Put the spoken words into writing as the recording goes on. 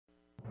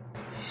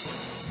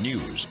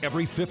News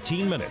every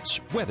 15 minutes,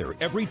 weather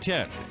every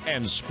 10,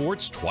 and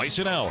sports twice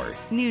an hour.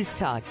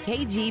 Newstalk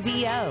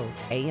KGVO,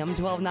 AM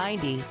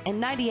 1290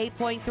 and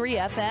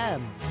 98.3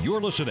 FM. You're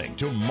listening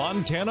to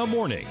Montana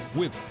Morning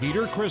with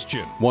Peter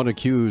Christian. One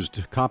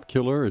accused cop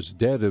killer is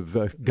dead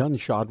of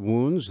gunshot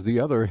wounds. The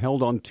other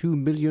held on $2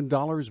 million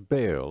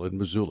bail in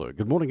Missoula.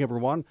 Good morning,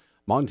 everyone.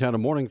 Montana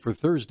Morning for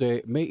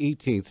Thursday, May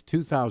 18th,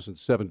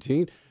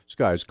 2017.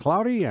 Skies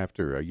cloudy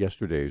after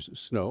yesterday's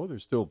snow.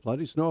 There's still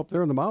plenty of snow up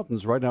there in the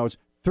mountains. Right now it's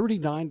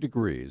 39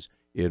 degrees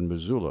in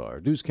Missoula.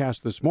 Our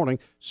newscast this morning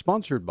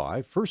sponsored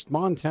by First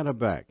Montana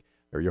Bank.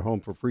 They're your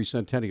home for free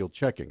Centennial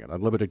checking and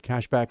unlimited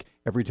cash back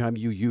every time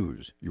you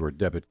use your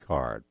debit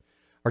card.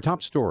 Our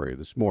top story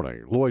this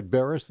morning, Lloyd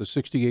Barris, the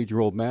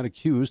 68-year-old man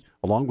accused,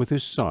 along with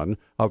his son,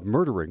 of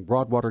murdering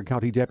Broadwater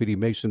County Deputy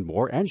Mason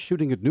Moore and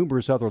shooting at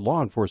numerous other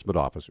law enforcement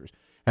officers,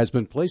 has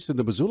been placed in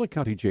the Missoula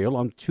County Jail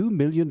on $2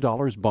 million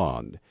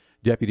bond.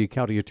 Deputy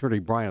County Attorney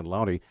Brian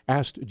Lowney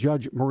asked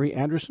Judge Marie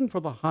Anderson for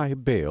the high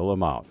bail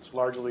amount. It's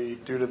largely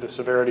due to the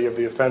severity of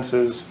the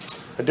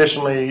offenses.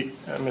 Additionally,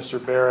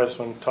 Mr. Barris,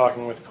 when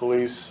talking with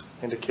police,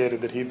 indicated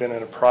that he'd been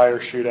in a prior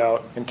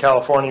shootout in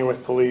California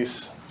with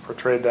police,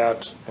 portrayed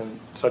that in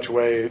such a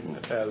way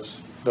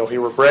as though he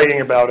were bragging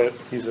about it.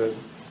 He's an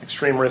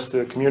extreme risk to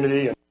the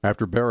community.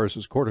 After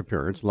Barris's court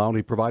appearance,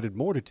 Lowney provided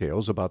more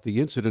details about the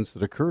incidents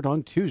that occurred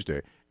on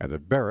Tuesday and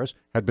that Barris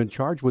had been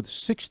charged with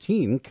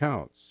 16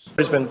 counts.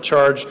 He's been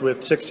charged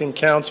with 16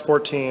 counts,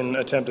 14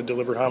 attempted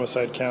deliberate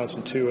homicide counts,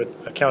 and 2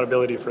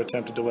 accountability for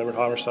attempted deliberate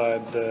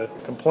homicide. The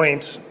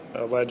complaint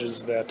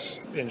alleges that,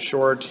 in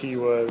short, he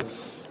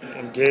was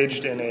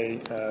engaged in a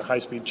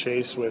high-speed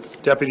chase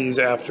with deputies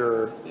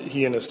after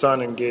he and his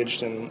son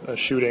engaged in a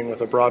shooting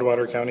with a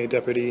Broadwater County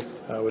deputy,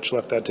 which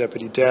left that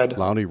deputy dead.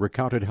 Lowney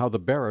recounted how the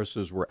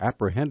Barrises were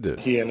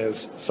apprehended. He and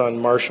his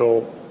son,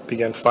 Marshall,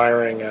 began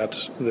firing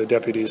at the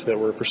deputies that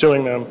were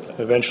pursuing them.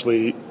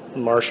 Eventually,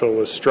 Marshall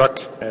was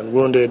struck and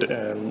wounded,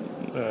 and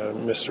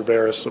Mr.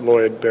 Barris,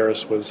 Lloyd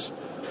Barris, was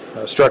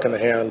struck in the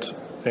hand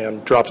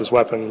and dropped his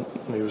weapon.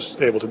 He was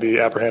able to be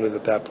apprehended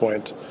at that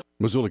point.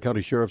 Missoula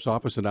County Sheriff's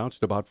Office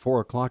announced about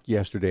 4 o'clock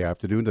yesterday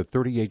afternoon that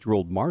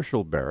 38-year-old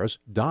Marshall Barris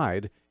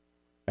died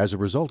as a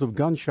result of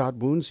gunshot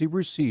wounds he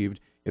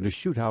received in a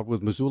shootout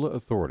with Missoula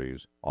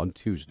authorities on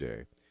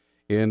Tuesday.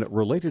 In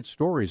related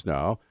stories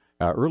now,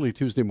 early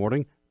Tuesday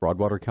morning,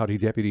 Broadwater County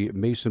Deputy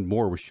Mason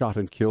Moore was shot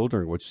and killed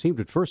during what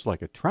seemed at first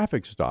like a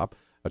traffic stop.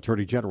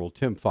 Attorney General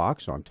Tim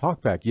Fox on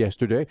Talkback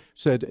yesterday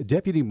said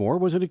Deputy Moore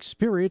was an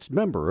experienced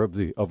member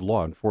of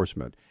law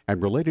enforcement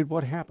and related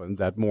what happened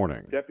that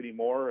morning. Deputy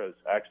Moore has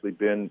actually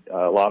been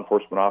a law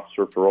enforcement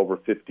officer for over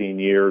 15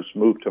 years,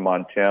 moved to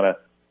Montana,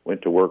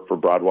 went to work for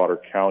Broadwater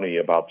County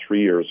about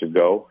 3 years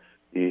ago.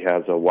 He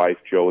has a wife,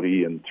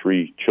 Jody, and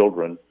 3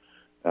 children.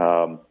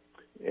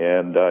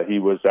 He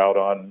was out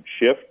on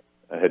shift,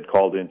 had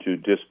called into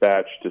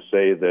dispatch to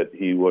say that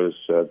he was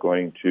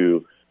going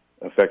to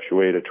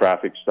effectuate a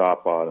traffic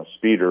stop on a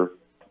speeder.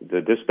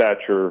 The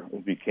dispatcher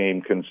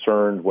became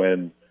concerned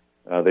when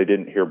they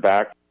didn't hear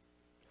back.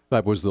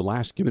 That was the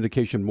last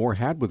communication Moore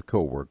had with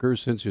co-workers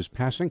since his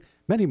passing.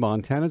 Many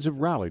Montanans have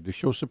rallied to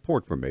show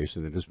support for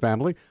Mason and his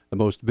family. The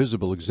most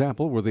visible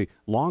example were the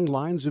long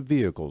lines of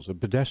vehicles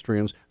and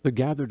pedestrians that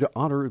gathered to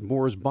honor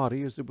Moore's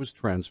body as it was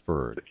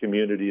transferred. The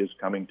community is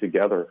coming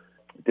together.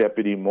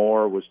 Deputy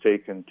Moore was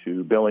taken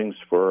to Billings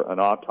for an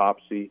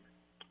autopsy.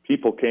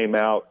 People came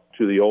out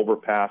to the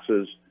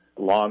overpasses.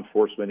 Law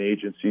enforcement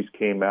agencies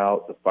came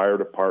out, the fire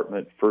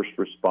department, first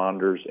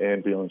responders,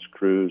 ambulance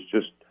crews,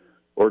 just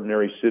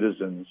ordinary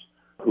citizens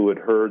who had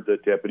heard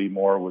that Deputy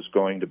Moore was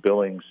going to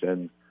Billings.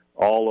 And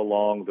all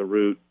along the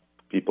route,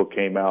 people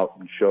came out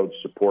and showed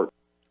support.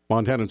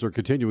 Montanans are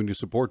continuing to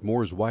support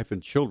Moore's wife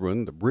and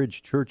children. The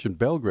Bridge Church in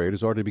Belgrade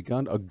has already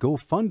begun a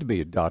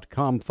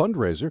GoFundMe.com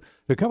fundraiser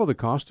to cover the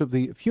cost of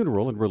the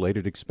funeral and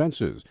related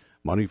expenses.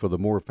 Money for the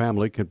Moore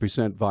family can be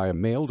sent via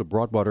mail to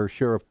Broadwater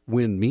Sheriff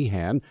Wynn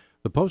Meehan.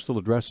 The postal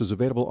address is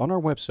available on our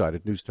website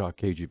at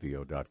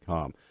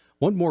newstalkkgvo.com.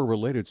 One more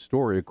related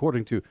story,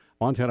 according to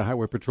Montana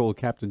Highway Patrol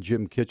Captain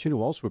Jim Kitchen,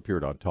 who also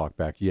appeared on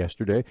Talkback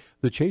yesterday,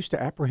 the chase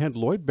to apprehend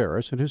Lloyd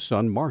Barris and his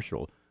son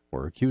Marshall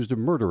were accused of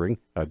murdering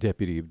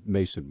Deputy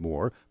Mason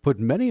Moore, put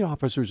many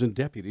officers and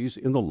deputies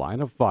in the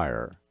line of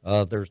fire.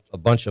 There's a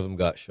bunch of them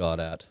got shot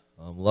at.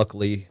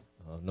 Luckily,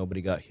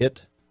 nobody got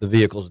hit. The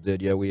vehicles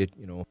did, yeah. We had,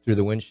 through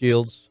the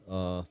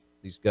windshields,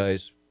 these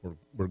guys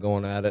were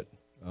going at it.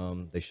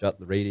 They shot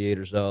the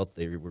radiators out.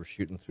 They were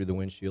shooting through the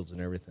windshields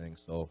and everything.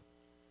 So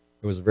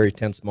it was a very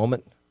tense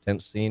moment,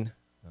 tense scene.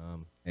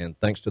 And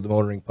thanks to the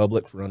motoring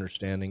public for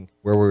understanding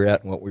where we were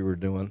at and what we were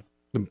doing.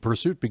 The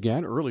pursuit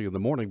began early in the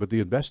morning, but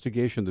the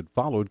investigation that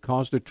followed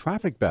caused a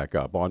traffic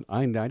backup on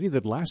I-90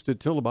 that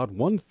lasted till about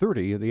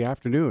 1:30 in the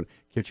afternoon.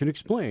 Kitchen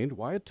explained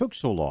why it took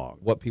so long.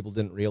 What people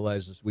didn't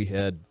realize is we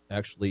had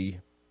actually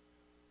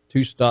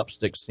 2 stop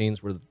stick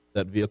scenes where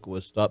that vehicle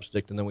was stop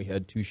sticked, and then we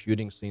had 2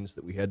 shooting scenes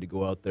that we had to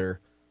go out there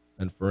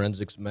and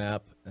forensics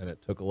map, and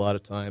it took a lot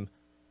of time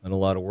and a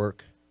lot of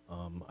work.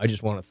 I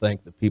just want to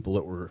thank the people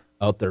that were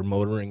out there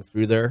motoring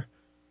through there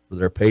for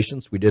their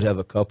patience. We did have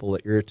a couple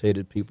of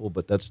irritated people,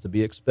 but that's to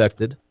be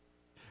expected.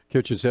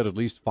 Kitchen said at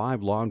least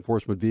 5 law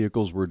enforcement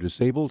vehicles were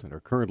disabled and are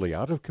currently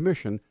out of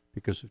commission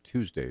because of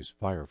Tuesday's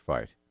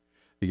firefight.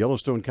 The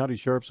Yellowstone County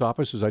Sheriff's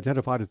Office has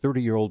identified a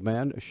 30-year-old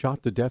man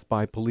shot to death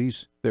by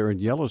police there in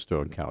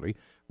Yellowstone County.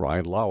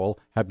 Ryan Lowell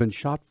had been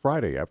shot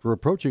Friday after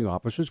approaching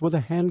officers with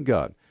a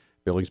handgun.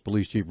 Billings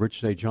Police Chief Rich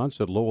St. John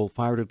said Lowell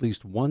fired at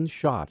least one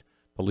shot.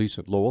 Police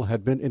at Lowell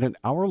had been in an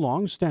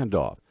hour-long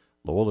standoff.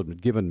 Lowell had been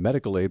given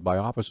medical aid by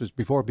officers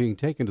before being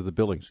taken to the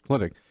Billings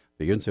clinic.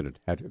 The incident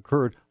had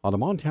occurred on the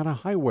Montana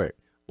highway.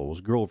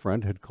 Lowell's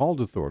girlfriend had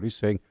called authorities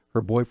saying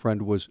her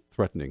boyfriend was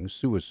threatening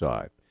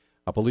suicide.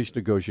 A police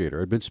negotiator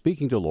had been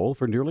speaking to Lowell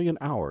for nearly an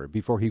hour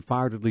before he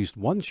fired at least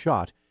one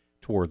shot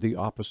toward the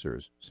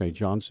officers. St.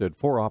 John said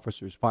 4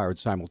 officers fired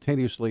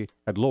simultaneously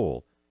at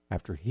Lowell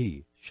after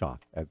he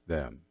shot at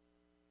them.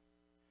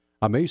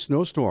 A May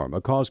snowstorm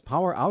caused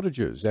power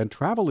outages and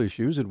travel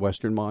issues in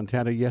western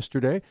Montana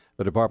yesterday.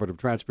 The Department of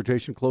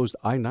Transportation closed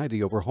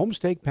I-90 over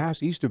Homestake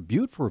Pass east of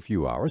Butte for a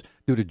few hours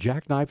due to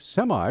jackknifed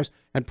semis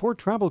and poor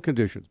travel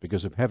conditions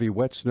because of heavy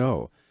wet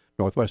snow.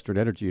 Northwestern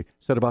Energy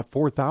said about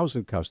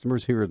 4,000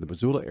 customers here in the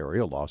Missoula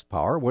area lost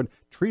power when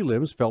tree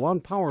limbs fell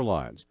on power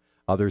lines.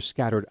 Other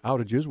scattered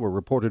outages were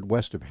reported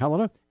west of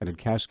Helena and in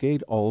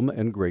Cascade, Ulm,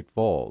 and Great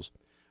Falls.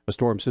 A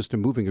storm system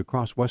moving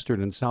across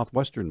western and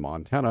southwestern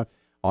Montana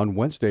on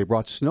Wednesday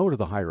brought snow to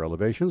the higher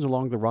elevations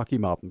along the Rocky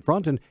Mountain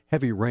front and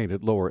heavy rain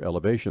at lower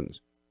elevations.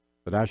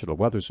 The National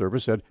Weather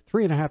Service said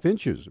 3.5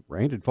 inches of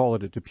rain had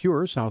fallen into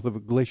Pure south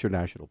of Glacier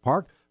National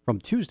Park from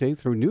Tuesday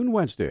through noon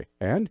Wednesday,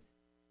 and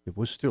it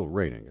was still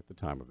raining at the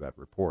time of that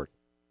report.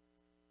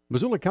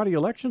 Missoula County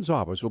Elections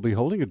Office will be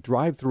holding a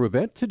drive-through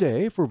event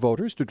today for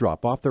voters to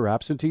drop off their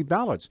absentee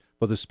ballots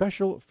for the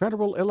special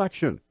federal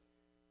election.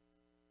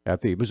 At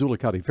the Missoula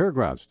County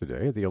Fairgrounds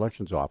today, the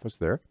Elections Office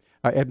there,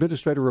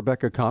 Administrator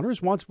Rebecca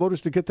Connors wants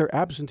voters to get their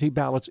absentee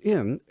ballots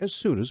in as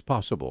soon as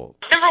possible.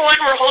 Number one,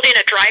 we're holding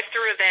a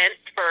drive-through event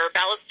for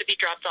ballots to be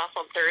dropped off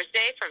on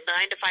Thursday from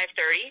 9 to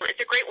 5:30. It's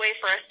a great way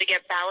for us to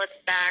get ballots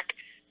back.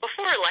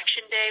 Before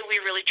Election Day,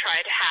 we really try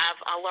to have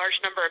a large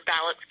number of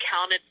ballots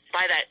counted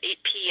by that 8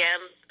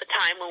 p.m. the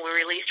time when we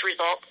release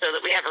results so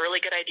that we have a really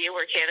good idea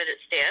where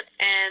candidates stand.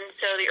 And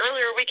so the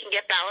earlier we can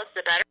get ballots,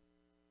 the better.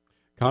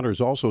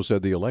 Connors also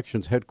said the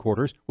elections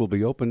headquarters will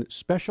be open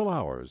special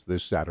hours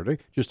this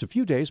Saturday, just a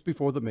few days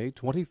before the May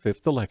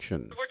 25th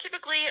election. We're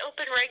typically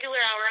open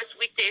regular hours,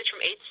 weekdays from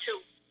 8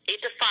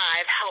 to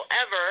 5.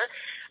 However,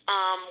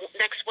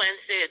 next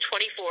Wednesday, the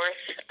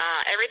 24th,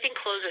 everything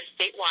closes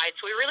statewide.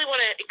 So we really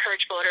want to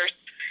encourage voters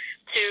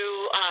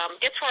to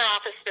get to our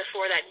office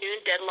before that noon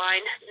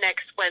deadline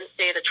next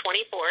Wednesday, the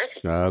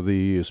 24th.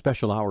 The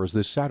special hours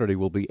this Saturday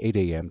will be 8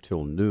 a.m.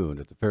 till noon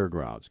at the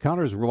fairgrounds.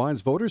 Connors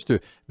reminds voters to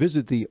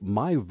visit the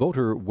My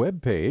Voter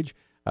webpage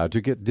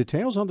to get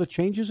details on the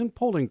changes in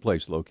polling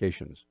place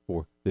locations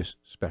for this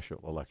special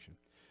election.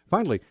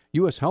 Finally,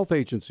 U.S. health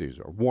agencies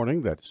are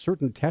warning that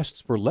certain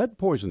tests for lead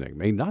poisoning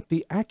may not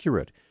be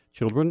accurate.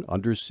 Children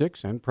under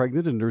 6 and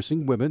pregnant and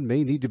nursing women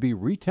may need to be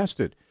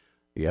retested.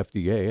 The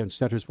FDA and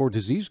Centers for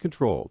Disease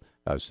Control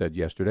said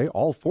yesterday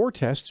all 4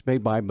 tests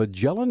made by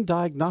Magellan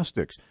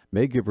Diagnostics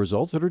may give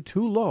results that are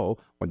too low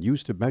when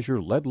used to measure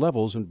lead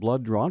levels in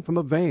blood drawn from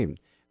a vein.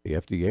 The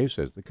FDA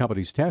says the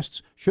company's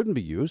tests shouldn't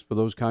be used for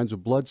those kinds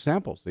of blood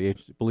samples. The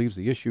agency believes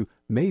the issue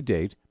may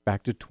date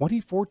back to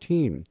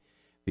 2014.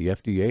 The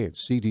FDA and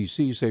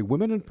CDC say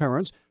women and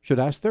parents should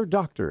ask their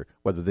doctor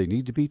whether they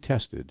need to be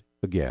tested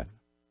again.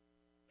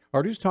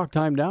 Our News Talk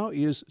time now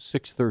is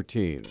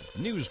 6:13.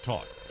 News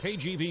Talk,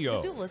 KGVO.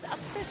 Missoula's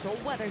official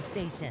weather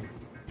station.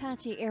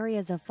 Patchy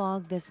areas of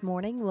fog this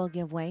morning will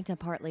give way to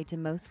partly to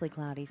mostly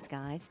cloudy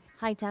skies.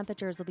 High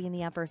temperatures will be in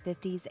the upper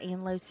 50s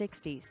and low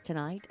 60s.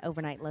 Tonight,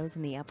 overnight lows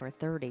in the upper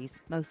 30s.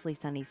 Mostly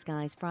sunny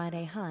skies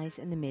Friday, highs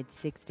in the mid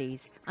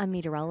 60s. I'm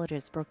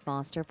meteorologist Brooke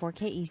Foster for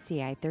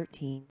KECI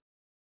 13.